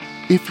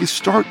If you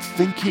start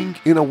thinking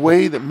in a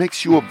way that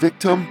makes you a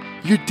victim,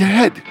 you're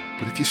dead.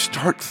 But if you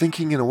start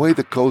thinking in a way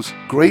that goes,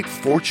 great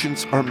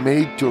fortunes are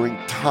made during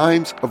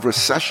times of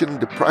recession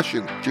and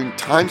depression, during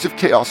times of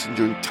chaos and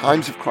during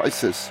times of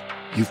crisis,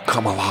 you've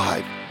come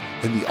alive.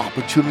 And the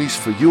opportunities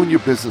for you and your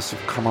business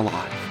have come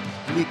alive.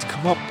 You need to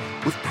come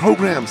up with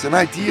programs and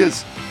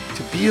ideas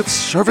to be of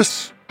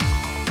service.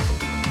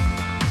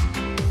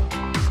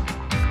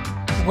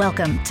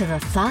 Welcome to the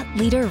Thought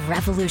Leader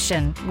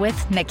Revolution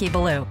with Nikki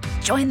Ballou.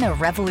 Join the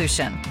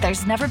revolution.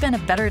 There's never been a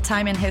better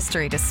time in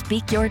history to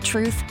speak your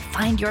truth,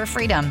 find your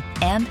freedom,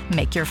 and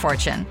make your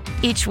fortune.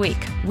 Each week,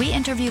 we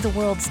interview the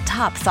world's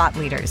top thought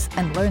leaders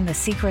and learn the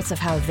secrets of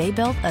how they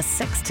built a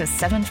 6 to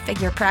 7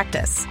 figure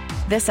practice.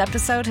 This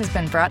episode has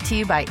been brought to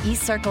you by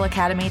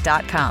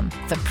eCircleAcademy.com,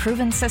 the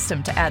proven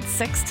system to add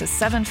 6 to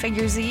 7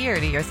 figures a year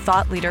to your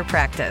thought leader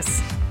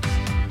practice.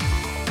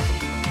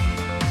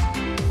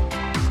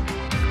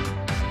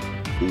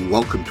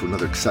 Welcome to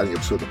another exciting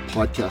episode of the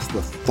podcast,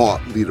 The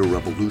Thought Leader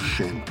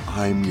Revolution.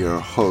 I'm your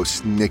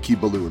host, Nikki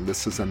Ballou, and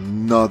this is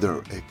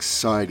another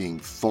exciting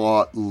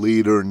thought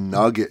leader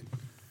nugget.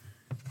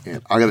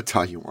 And I got to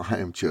tell you, I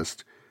am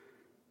just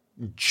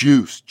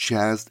juiced,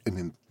 jazzed, and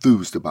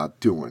enthused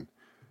about doing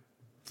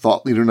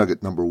thought leader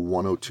nugget number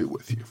 102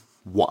 with you.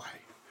 Why?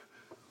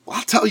 Well,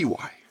 I'll tell you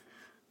why.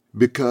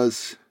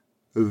 Because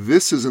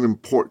this is an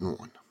important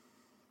one.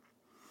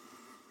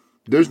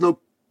 There's no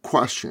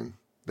question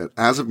that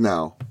as of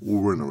now,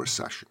 we're in a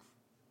recession.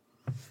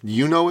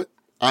 You know it.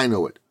 I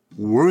know it.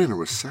 We're in a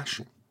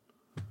recession.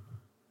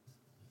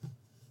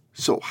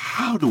 So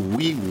how do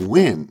we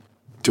win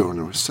during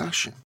a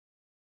recession?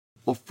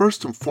 Well,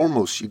 first and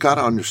foremost, you got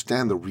to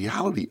understand the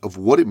reality of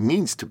what it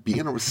means to be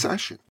in a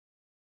recession.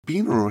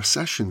 Being in a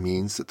recession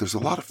means that there's a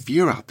lot of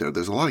fear out there.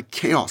 There's a lot of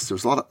chaos.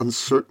 There's a lot of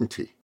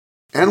uncertainty.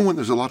 And when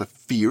there's a lot of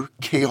fear,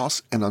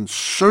 chaos, and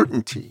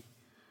uncertainty,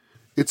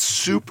 it's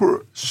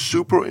super,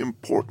 super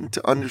important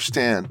to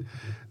understand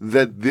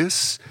that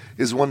this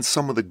is when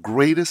some of the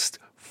greatest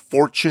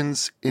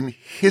fortunes in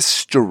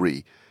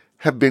history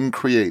have been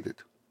created.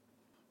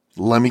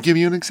 Let me give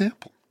you an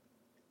example.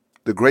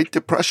 The Great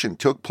Depression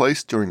took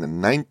place during the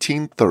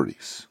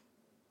 1930s.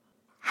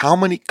 How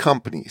many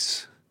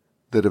companies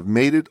that have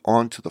made it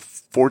onto the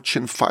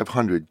Fortune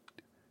 500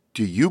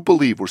 do you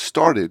believe were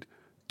started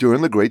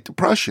during the Great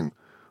Depression,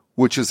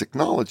 which is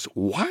acknowledged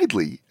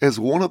widely as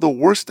one of the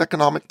worst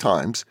economic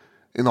times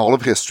in all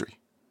of history?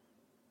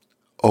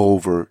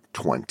 Over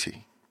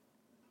 20.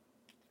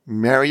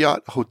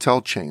 Marriott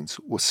Hotel Chains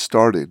was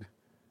started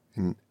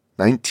in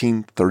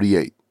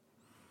 1938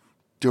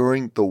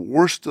 during the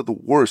worst of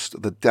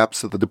the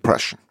depths of the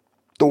Depression.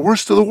 The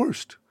worst of the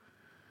worst.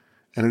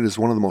 And it is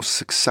one of the most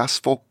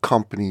successful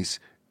companies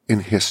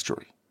in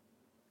history.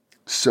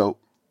 So,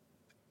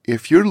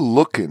 if you're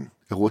looking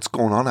at what's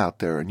going on out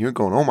there and you're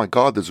going, oh my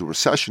God, there's a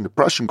recession,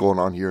 depression going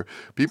on here.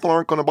 People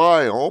aren't going to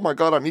buy. Oh my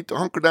God, I need to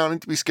hunker down. I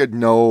need to be scared.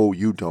 No,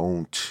 you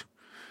don't.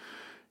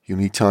 You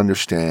need to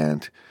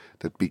understand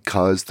that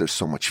because there's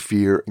so much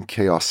fear and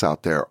chaos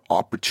out there,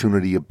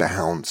 opportunity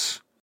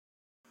abounds.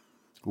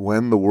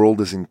 When the world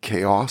is in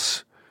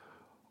chaos,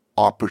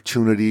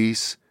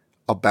 opportunities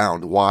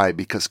abound. Why?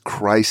 Because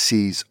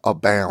crises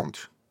abound.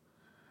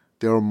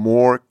 There are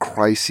more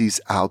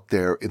crises out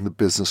there in the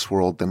business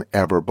world than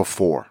ever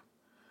before.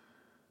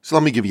 So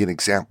let me give you an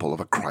example of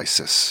a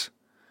crisis.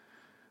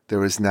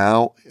 There is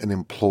now an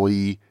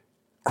employee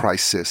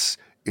crisis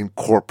in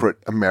corporate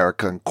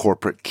America and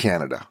corporate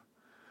Canada.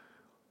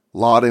 A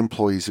lot of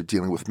employees are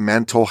dealing with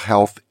mental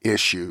health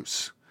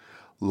issues.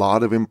 A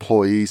lot of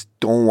employees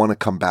don't want to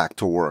come back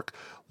to work.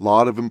 A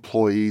lot of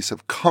employees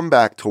have come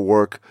back to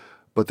work,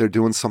 but they're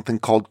doing something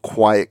called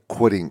quiet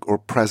quitting or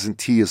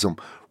presenteeism,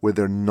 where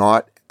they're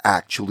not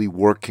actually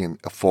working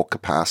at full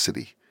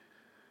capacity.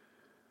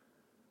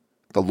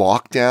 The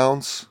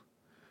lockdowns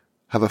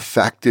have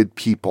affected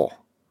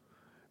people,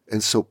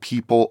 and so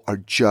people are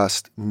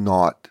just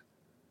not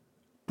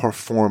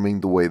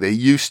performing the way they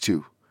used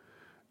to.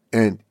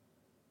 And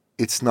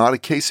it's not a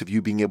case of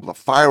you being able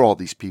to fire all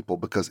these people,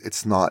 because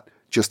it's not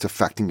just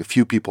affecting a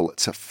few people,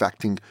 it's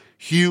affecting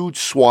huge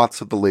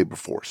swaths of the labor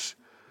force.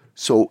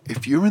 So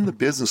if you're in the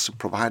business of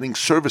providing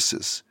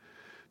services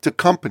to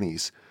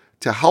companies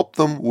to help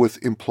them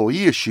with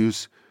employee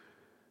issues,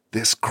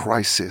 this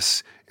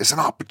crisis is an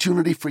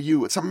opportunity for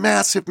you. It's a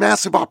massive,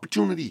 massive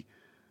opportunity.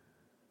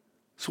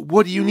 So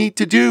what do you need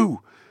to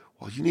do?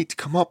 Well, you need to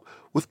come up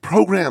with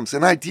programs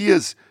and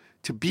ideas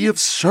to be of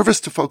service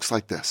to folks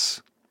like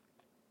this.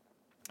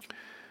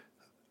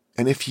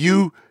 And if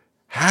you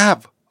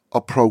have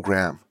a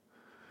program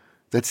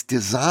that's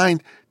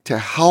designed to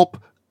help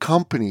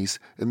companies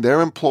and their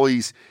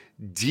employees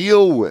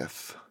deal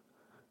with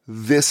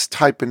this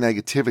type of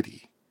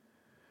negativity,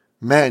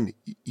 man,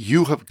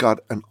 you have got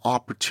an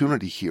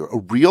opportunity here, a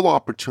real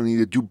opportunity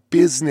to do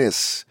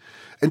business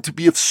and to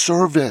be of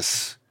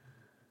service.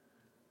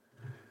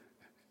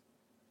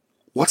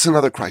 What's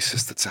another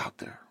crisis that's out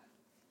there?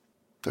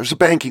 There's a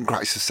banking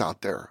crisis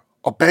out there.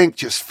 A bank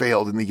just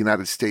failed in the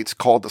United States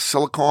called the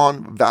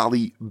Silicon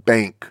Valley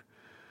Bank.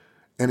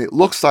 And it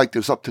looks like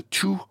there's up to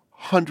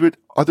 200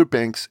 other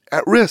banks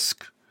at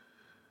risk.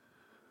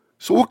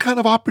 So what kind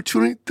of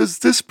opportunity does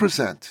this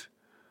present?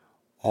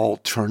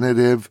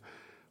 Alternative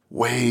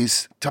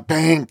ways to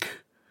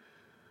bank.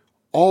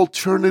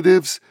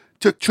 Alternatives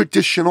to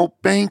traditional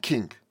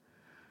banking.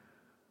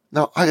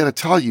 Now, I got to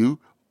tell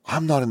you,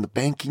 I'm not in the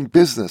banking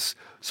business,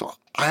 so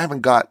I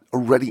haven't got a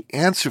ready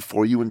answer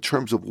for you in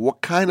terms of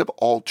what kind of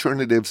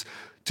alternatives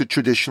to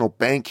traditional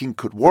banking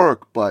could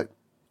work. But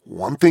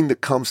one thing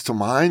that comes to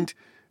mind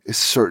is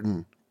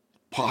certain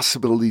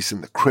possibilities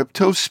in the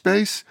crypto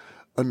space.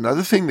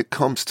 Another thing that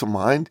comes to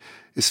mind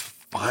is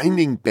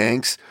finding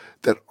banks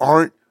that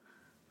aren't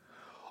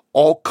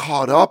all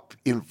caught up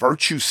in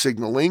virtue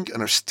signaling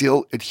and are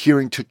still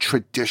adhering to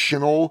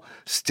traditional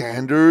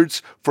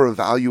standards for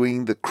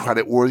evaluating the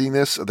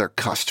creditworthiness of their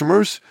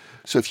customers.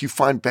 So if you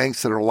find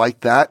banks that are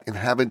like that and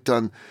haven't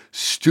done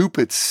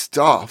stupid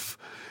stuff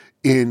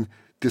in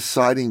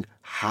deciding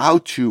how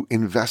to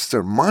invest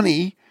their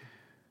money,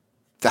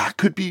 that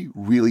could be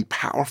really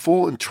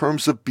powerful in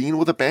terms of being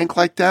with a bank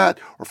like that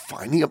or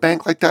finding a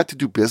bank like that to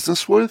do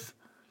business with.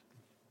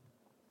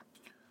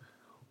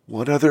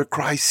 What other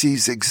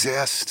crises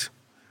exist?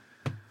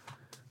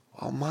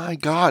 Oh my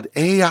God,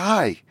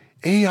 AI,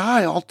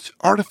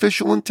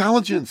 artificial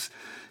intelligence.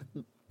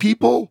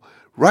 People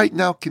right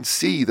now can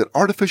see that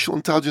artificial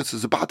intelligence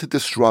is about to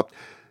disrupt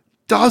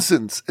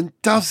dozens and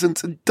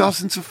dozens and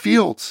dozens of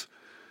fields.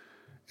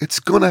 It's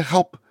going to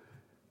help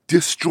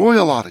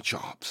destroy a lot of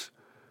jobs,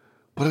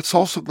 but it's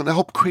also going to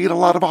help create a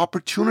lot of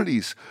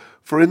opportunities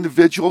for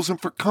individuals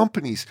and for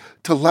companies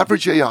to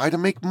leverage AI to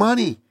make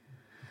money.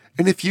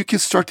 And if you can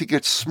start to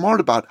get smart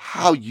about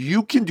how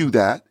you can do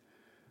that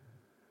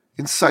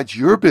inside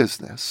your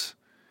business,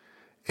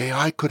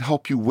 AI could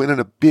help you win in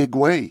a big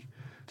way.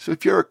 So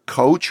if you're a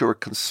coach or a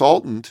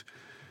consultant,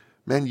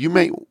 man, you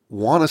may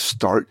want to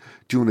start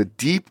doing a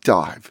deep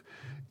dive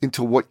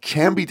into what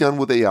can be done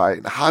with AI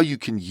and how you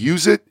can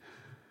use it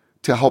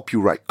to help you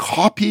write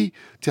copy,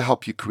 to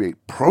help you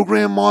create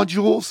program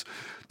modules,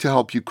 to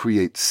help you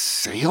create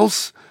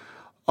sales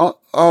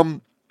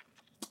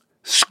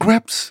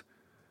scripts.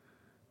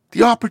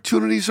 The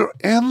opportunities are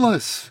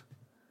endless.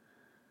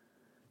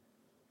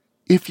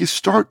 If you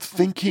start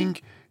thinking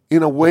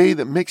in a way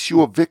that makes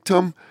you a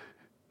victim,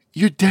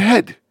 you're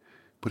dead.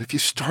 But if you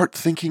start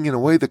thinking in a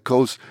way that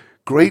goes,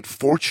 great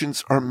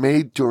fortunes are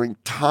made during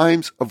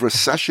times of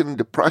recession and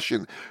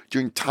depression,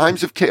 during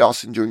times of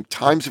chaos and during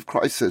times of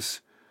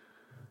crisis,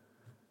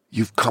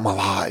 you've come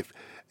alive.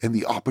 And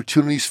the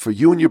opportunities for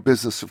you and your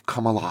business have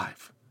come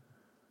alive.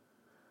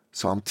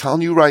 So I'm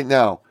telling you right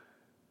now,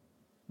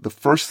 the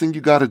first thing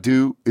you got to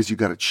do is you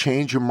got to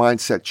change your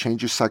mindset,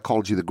 change your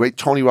psychology. The great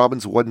Tony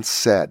Robbins once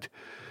said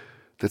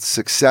that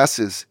success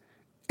is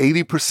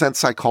 80%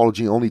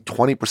 psychology, only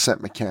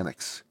 20%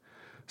 mechanics.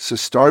 So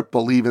start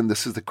believing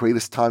this is the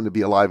greatest time to be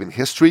alive in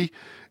history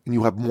and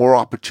you have more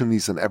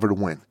opportunities than ever to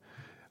win.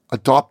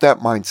 Adopt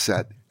that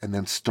mindset and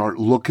then start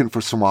looking for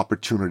some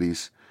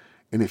opportunities.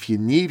 And if you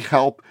need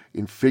help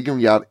in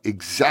figuring out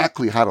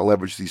exactly how to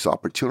leverage these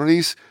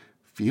opportunities,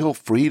 feel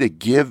free to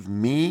give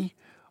me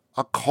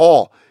a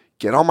call.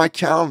 Get on my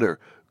calendar.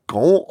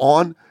 Go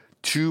on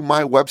to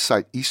my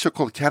website,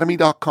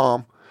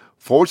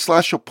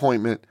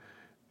 ecircleacademy.com/appointment,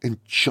 and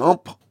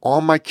jump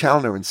on my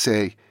calendar and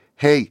say,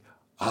 hey,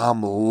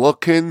 I'm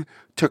looking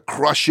to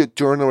crush it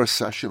during a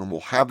recession, and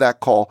we'll have that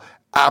call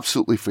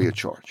absolutely free of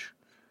charge.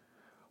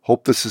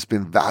 Hope this has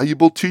been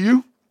valuable to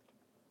you.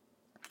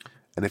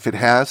 And if it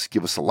has,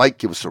 give us a like,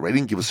 give us a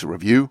rating, give us a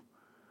review,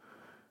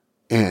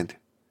 and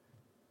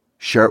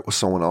share it with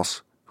someone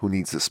else who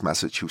needs this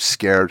message, who's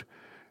scared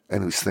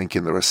and who's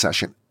thinking the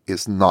recession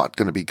is not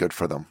going to be good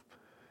for them.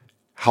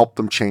 Help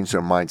them change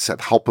their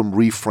mindset. Help them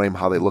reframe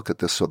how they look at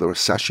this so the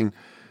recession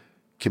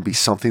can be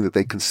something that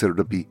they consider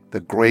to be the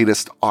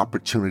greatest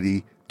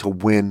opportunity to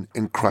win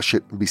and crush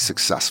it and be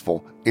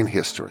successful in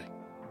history.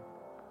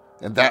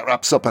 And that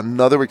wraps up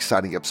another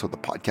exciting episode of the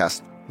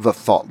podcast, The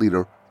Thought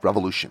Leader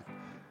Revolution.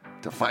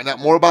 To find out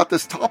more about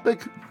this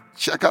topic,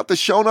 check out the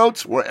show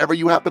notes wherever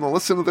you happen to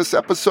listen to this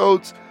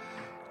episode.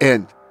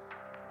 And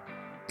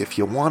if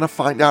you want to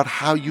find out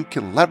how you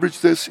can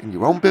leverage this in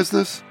your own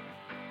business,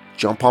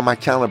 jump on my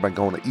calendar by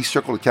going to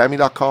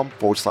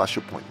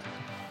ecircleacademy.com/appointment.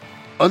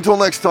 Until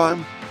next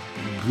time,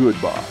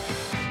 goodbye.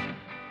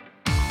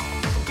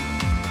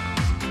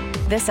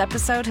 This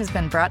episode has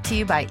been brought to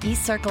you by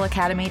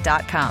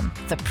ecircleacademy.com,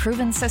 the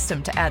proven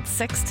system to add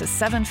 6 to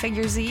 7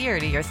 figures a year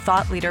to your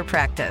thought leader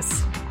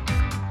practice.